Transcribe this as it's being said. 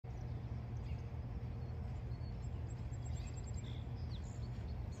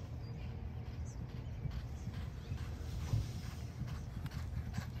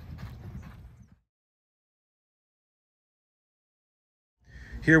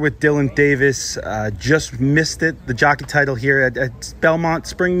Here with Dylan Davis. Just missed it, the jockey title here at Belmont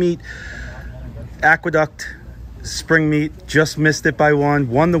Spring Meet. Aqueduct Spring Meet, just missed it by one.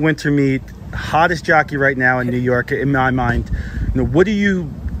 Won the winter meet. Hottest jockey right now in New York, in my mind. What do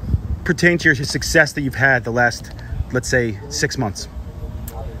you pertain to your success that you've had the last, let's say, 6 months?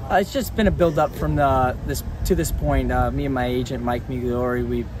 It's just been a build-up from this point. Me and my agent, Mike Migliori,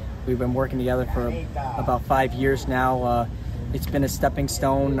 we've been working together for about 5 years now. It's been a stepping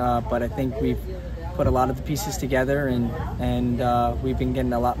stone, but I think we've put a lot of the pieces together, and we've been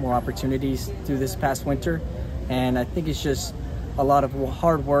getting a lot more opportunities through this past winter. And I think it's just a lot of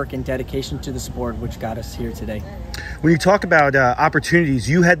hard work and dedication to the sport which got us here today. When you talk about opportunities,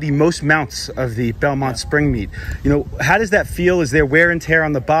 you had the most mounts of the Belmont Spring Meet. How does that feel? Is there wear and tear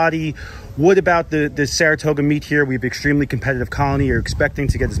on the body? What about the Saratoga meet here? We have an extremely competitive colony. You're expecting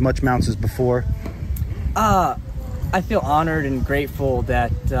to get as much mounts as before? I feel honored and grateful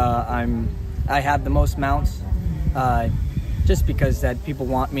that I have the most mounts, just because that people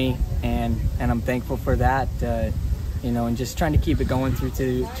want me, and I'm thankful for that. And just trying to keep it going through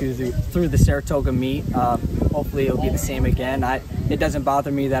the Saratoga meet. Hopefully it'll be the same again. It doesn't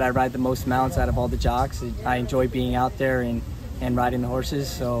bother me that I ride the most mounts out of all the jocks. I enjoy being out there and riding the horses.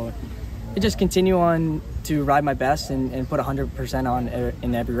 So I just continue on to ride my best and put 100% on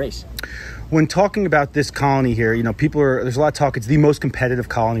in every race. When talking about this colony here, there's a lot of talk. It's the most competitive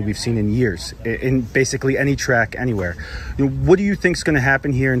colony we've seen in years, in basically any track, anywhere. What do you think is going to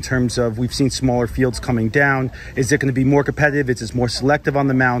happen here in terms of, we've seen smaller fields coming down? Is it going to be more competitive? Is it more selective on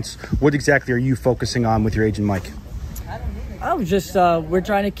the mounts? What exactly are you focusing on with your agent, Mike? We're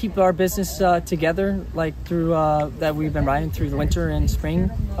trying to keep our business together, like through that we've been riding through the winter and spring.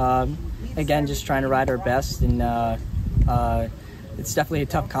 Again, just trying to ride our best, and it's definitely a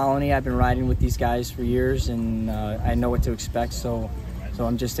tough colony. I've been riding with these guys for years, and I know what to expect. So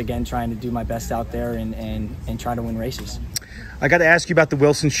I'm just, again, trying to do my best out there and try to win races. I got to ask you about the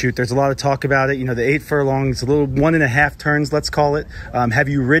Wilson chute. There's a lot of talk about it. The 8 furlongs, a little 1.5 turns, let's call it. Have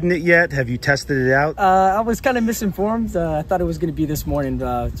you ridden it yet? Have you tested it out? I was kind of misinformed. I thought it was going to be this morning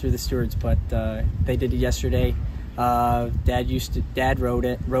through the stewards, but they did it yesterday. Dad rode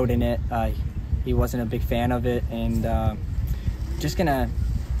in it. He wasn't a big fan of it, and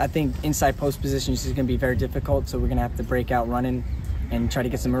I think inside post positions is gonna be very difficult. So we're gonna have to break out running and try to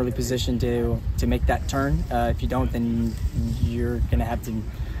get some early position to make that turn. If you don't, then you're gonna have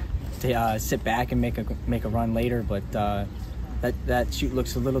to sit back and make a run later. But that chute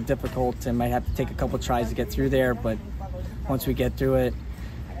looks a little difficult, and might have to take a couple tries to get through there. But once we get through it,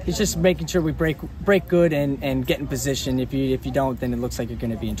 it's just making sure we break good and get in position. If you don't, then it looks like you're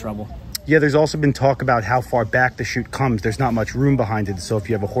going to be in trouble. Yeah, there's also been talk about how far back the chute comes. There's not much room behind it, so if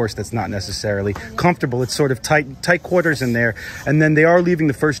you have a horse that's not necessarily comfortable, it's sort of tight quarters in there. And then they are leaving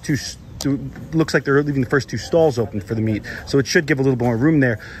the first two. Looks like they're leaving the first 2 stalls open for the meet, so it should give a little more room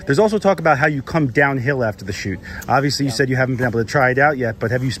there. There's also talk about how you come downhill after the chute. Obviously, you said you haven't been able to try it out yet,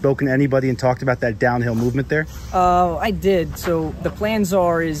 but have you spoken to anybody and talked about that downhill movement there? I did. So the plans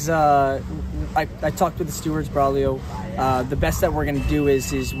are I talked with the stewards, Braulio. The best that we're going to do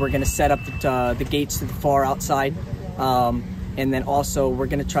is we're going to set up the gates to the far outside. And then also we're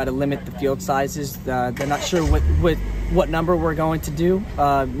going to try to limit the field sizes. They're not sure what number we're going to do.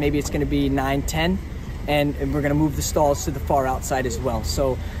 Maybe it's going to be 9, 10, and we're going to move the stalls to the far outside as well.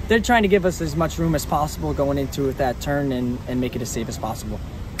 So they're trying to give us as much room as possible going into that turn and make it as safe as possible.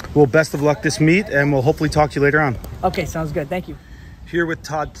 Well, best of luck this meet, and we'll hopefully talk to you later on. Okay, sounds good. Thank you. Here with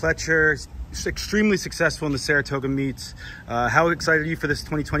Todd Pletcher, extremely successful in the Saratoga meets. How excited are you for this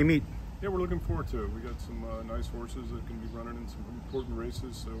 2020 meet? Yeah, we're looking forward to it. We got some nice horses that can be running in some important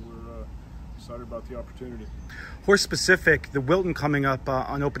races, so we're excited about the opportunity. Horse specific, the Wilton coming up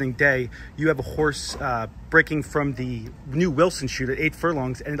on opening day. You have a horse breaking from the new Wilson chute at 8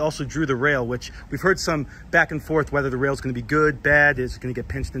 furlongs, and it also drew the rail, which we've heard some back and forth whether the rail's going to be good, bad, is it going to get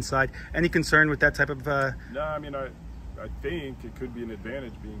pinched inside. Any concern with that type of? No, I mean, I think it could be an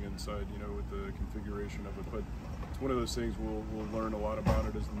advantage being inside, with the configuration of it, but it's one of those things we'll learn a lot about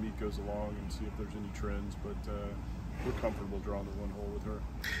it as the meet goes along and see if there's any trends, but we're comfortable drawing the 1 hole with her.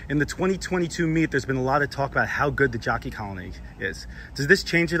 In the 2022 meet, there's been a lot of talk about how good the jockey colony is. Does this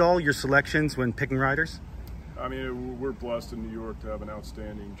change at all your selections when picking riders? I mean, we're blessed in New York to have an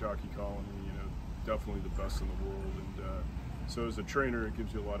outstanding jockey colony, definitely the best in the world, and so as a trainer, it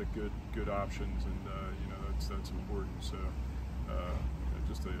gives you a lot of good options, and that's important. So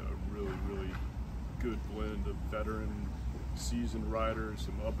just a really good blend of veteran, seasoned riders,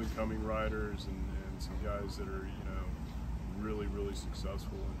 some up-and-coming riders, and some guys that are really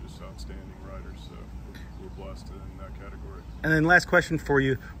successful and just outstanding riders. So we're blessed in that category. And then last question for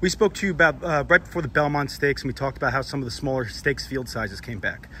you. We spoke to you about right before the Belmont Stakes, and we talked about how some of the smaller stakes field sizes came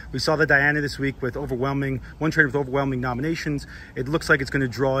back. We saw the Diana this week with one trainer with overwhelming nominations. It looks like it's going to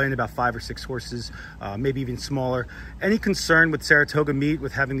draw in about 5 or 6 horses, maybe even smaller. Any concern with Saratoga meet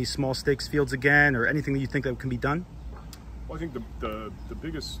with having these small stakes fields again, or anything that you think that can be done? Well, I think the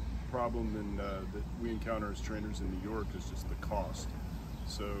biggest problem that we encounter as trainers in New York is just the cost.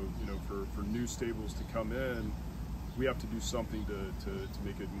 So, you know, for new stables to come in, we have to do something to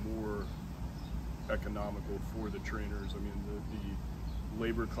make it more economical for the trainers. I mean, the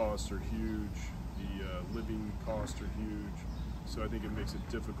labor costs are huge, the living costs are huge, so I think it makes it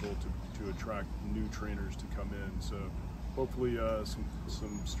difficult to attract new trainers to come in. So hopefully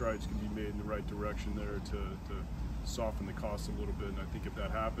some strides can be made in the right direction there to soften the cost a little bit, and I think if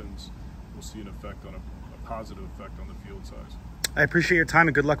that happens, we'll see an effect on a positive effect on the field size. I appreciate your time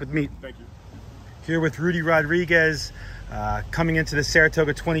and good luck with meet. Thank you. Here with Rudy Rodriguez, coming into the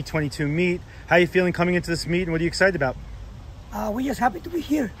Saratoga 2022 meet. How are you feeling coming into this meet, and what are you excited about? We're just happy to be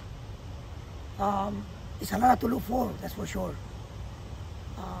here. It's a lot to look for, that's for sure.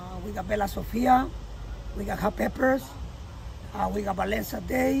 We got Bella Sofia, we got Hot Peppers, we got Valencia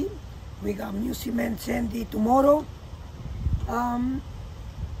Day, we got New Cement Sandy tomorrow.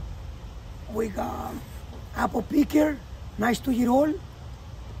 We got Apple Picker, nice 2-year-old.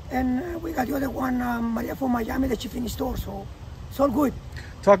 And we got the other one, Maria from Miami, that she finished store, so it's all good.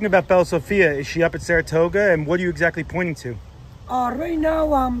 Talking about Bella Sofia, is she up at Saratoga, and what are you exactly pointing to? Right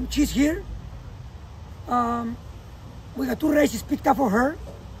now, she's here. We got 2 races picked up for her.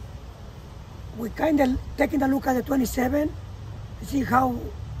 We kind of taking a look at the 27 to see how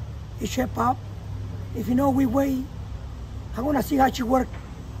it shape up. If you know, we wait. I'm gonna see how she work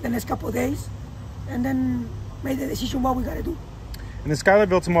the next couple of days, and then make the decision what we gotta do. In the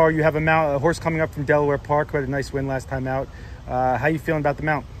Schuylerville tomorrow, you have a horse coming up from Delaware Park who had a nice win last time out. How you feeling about the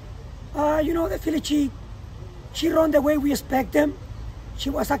mount? You know, the filly, she run the way we expect them. She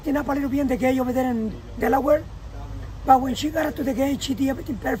was acting up a little bit in the gate over there in Delaware, but when she got up to the gate, she did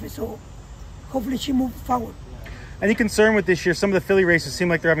everything perfect, so hopefully she moved forward. Any concern with this year? Some of the filly races seem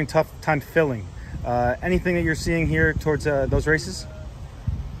like they're having a tough time filling. Anything that you're seeing here towards those races?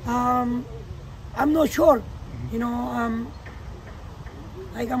 I'm not sure. You know,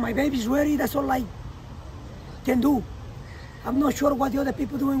 I got my babies ready, that's all I can do. I'm not sure what the other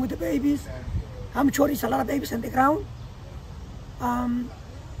people doing with the babies. I'm sure it's a lot of babies on the ground.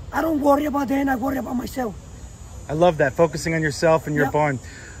 I don't worry about them, I worry about myself. I love that, focusing on yourself and your barn.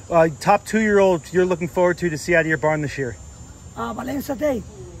 Top 2-year-old you're looking forward to see out of your barn this year? Valencia Day.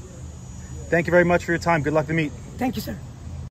 Thank you very much for your time. Good luck to meet. Thank you, sir.